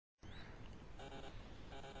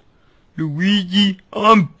Luigi,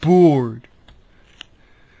 I'm bored.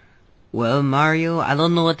 Well, Mario, I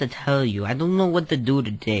don't know what to tell you. I don't know what to do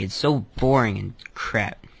today. It's so boring and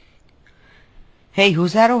crap. Hey,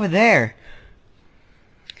 who's that over there?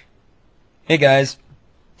 Hey guys.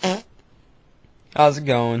 How's it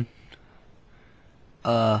going?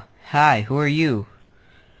 Hi, who are you?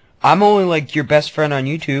 I'm only like your best friend on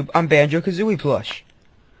YouTube. I'm Banjokazooieplush.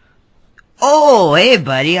 Oh, hey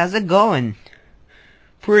buddy, how's it going?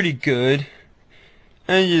 Pretty good.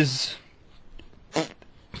 I just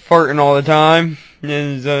farting all the time.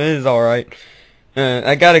 It's alright.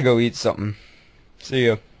 I gotta go eat something. See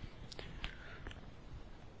ya.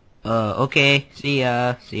 Okay, see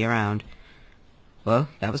ya. See you around. Well,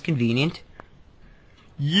 that was convenient.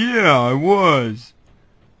 Yeah, I was.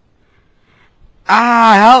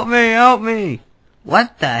 Ah, help me, help me!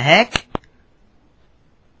 What the heck?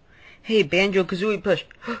 Hey, Banjo-Kazooie-Plush.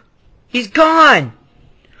 He's gone!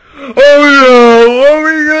 Oh no, what are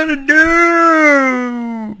we gonna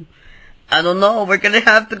do? I don't know, we're gonna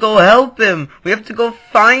have to go help him. We have to go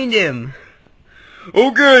find him.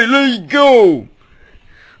 Okay, let's go.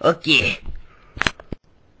 Okay.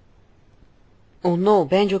 Oh no,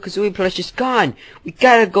 Banjo-Kazooie-Plush is gone. We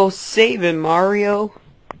gotta go save him, Mario.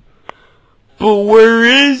 But where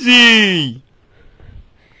is he?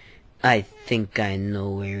 I think I know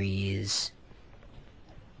where he is.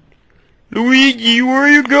 Luigi, where are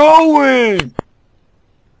you going?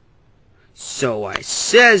 So I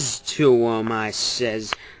says to him, I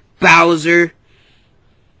says, Bowser.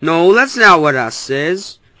 No, that's not what I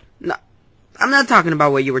says. No, I'm not talking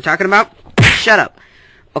about what you were talking about. Shut up.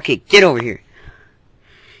 Okay, get over here.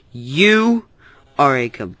 You are a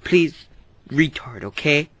complete retard,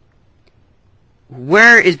 okay?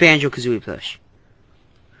 Where is Banjo-Kazooie-Plush?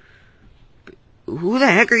 Who the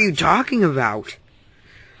heck are you talking about?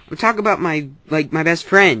 I'm talking about my best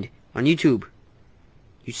friend on YouTube.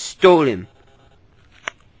 You stole him.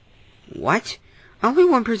 What? Only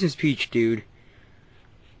one person's Peach, dude.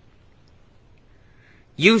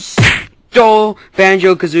 You stole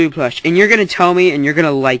Banjo-Kazooie-Plush, and you're gonna tell me, and you're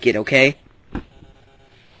gonna like it, okay?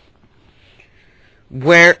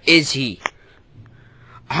 Where is he?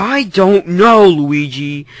 I don't know,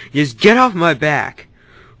 Luigi. Just get off my back.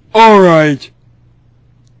 Alright.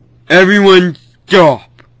 Everyone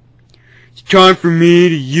stop. It's time for me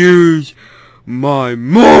to use my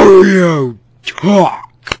Mario talk.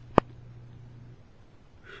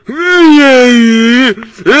 What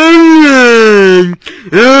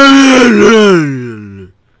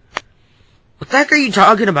the heck are you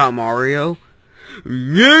talking about, Mario? Just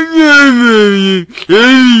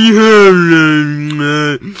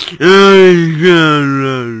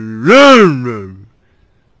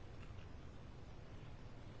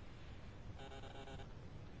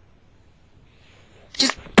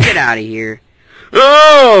get out of here.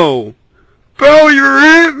 Oh! Bowser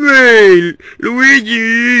hit me!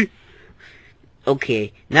 Luigi!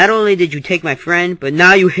 Okay, not only did you take my friend, but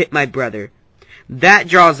now you hit my brother. That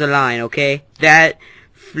draws the line, okay? That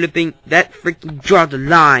freaking draws the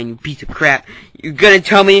line, you piece of crap. You're gonna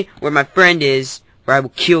tell me where my friend is, or I will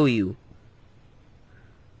kill you.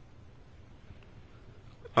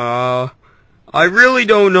 I really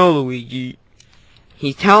don't know, Luigi.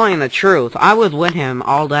 He's telling the truth. I was with him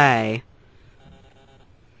all day.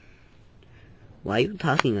 Why are you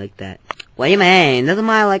talking like that? What do you mean? Doesn't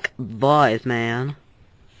my like voice, man?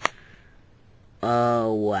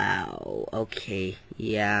 Oh wow. Okay.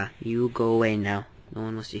 Yeah, you go away now. No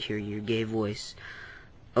one wants to hear your gay voice.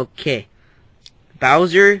 Okay.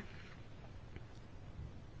 Bowser,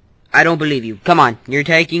 I don't believe you. Come on, you're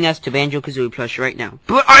taking us to Banjo-Kazooie-Plush right now.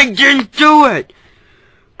 But I didn't do it!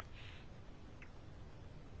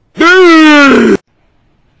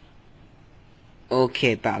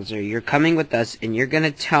 Okay, Bowser, you're coming with us, and you're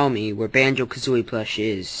gonna tell me where Banjo-Kazooie-Plush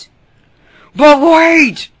is. But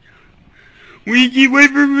wait! Luigi,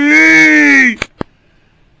 wait for me!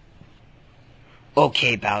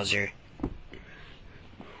 Okay, Bowser.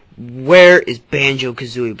 Where is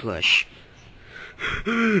Banjo-Kazooie-Plush?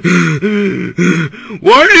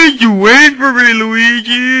 Why did you wait for me,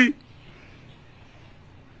 Luigi?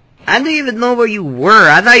 I didn't even know where you were.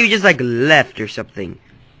 I thought you just like left or something.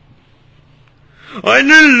 I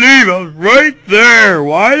didn't leave, I was right there.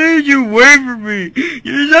 Why did you wait for me?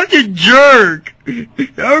 You're such a jerk.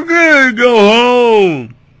 I'm gonna go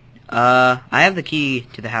home. I have the key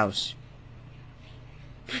to the house.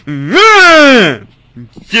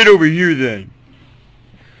 Sit over here then.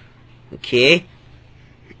 Okay.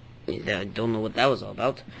 I don't know what that was all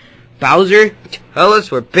about. Bowser, tell us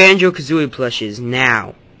where Banjo-Kazooie-Plush is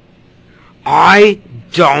now. I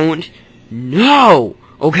don't know.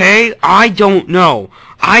 Okay? I don't know.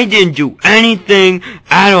 I didn't do anything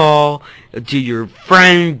at all to your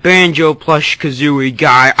friend Banjokazooie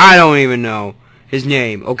guy. I don't even know his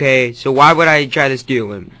name, okay? So why would I try to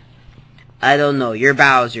steal him? I don't know. You're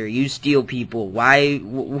Bowser. You steal people. Why?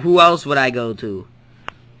 Who else would I go to?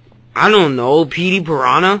 I don't know. Petey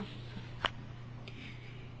Piranha?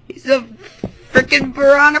 He's a frickin'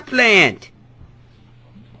 piranha plant.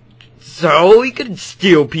 So he could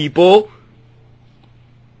steal people.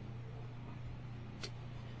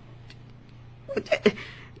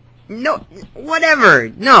 No, whatever.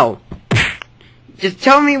 No. Just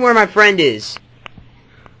tell me where my friend is.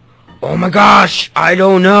 Oh my gosh, I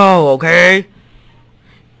don't know, okay?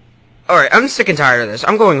 Alright, I'm sick and tired of this.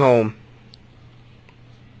 I'm going home.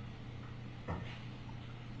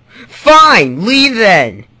 Fine, leave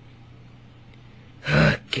then.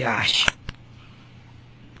 Gosh.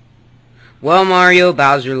 Well, Mario,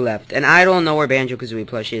 Bowser left, and I don't know where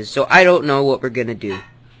Banjo-Kazooie-Plush is, so I don't know what we're gonna do.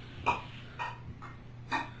 I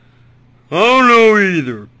don't know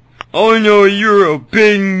either. I know you're a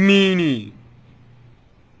big meanie.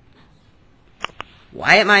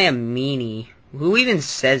 Why am I a meanie? Who even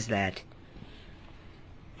says that?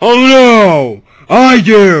 Oh no! I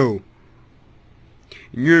do!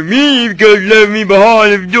 You're mean because you left me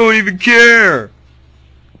behind if you don't even care!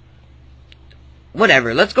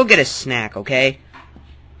 Whatever, let's go get a snack, okay?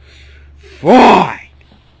 Fine!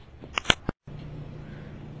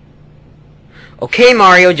 Okay,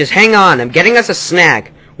 Mario, just hang on. I'm getting us a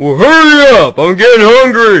snack. Well, hurry up! I'm getting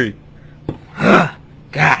hungry!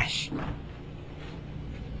 Gosh.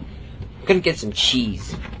 I'm gonna get some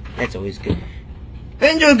cheese. That's always good.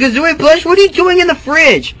 Banjo-Kazooie-Plush, what are you doing in the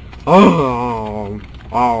fridge? No?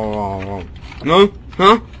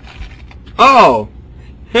 Huh? Oh!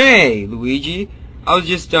 Hey, Luigi. I was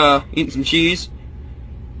just, eating some cheese.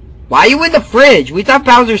 Why are you in the fridge? We thought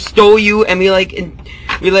Bowser stole you, and we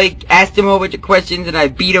asked him a whole bunch of questions, and I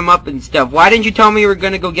beat him up and stuff. Why didn't you tell me you were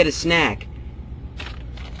gonna go get a snack?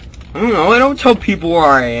 I don't know, I don't tell people where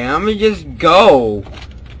I am, I just go.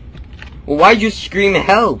 Well, why'd you scream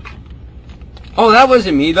help? Oh, that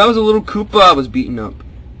wasn't me, that was a little Koopa I was beating up.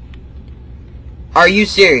 Are you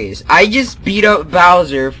serious? I just beat up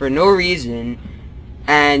Bowser for no reason,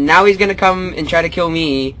 and now he's gonna come and try to kill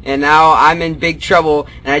me, and now I'm in big trouble,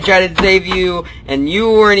 and I tried to save you, and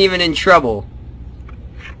you weren't even in trouble.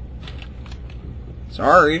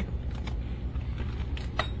 Sorry.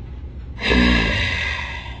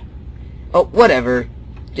 Oh, whatever.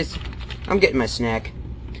 I'm getting my snack.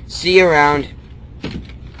 See you around.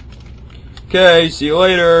 Okay, see you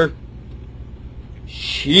later.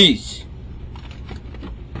 Jeez.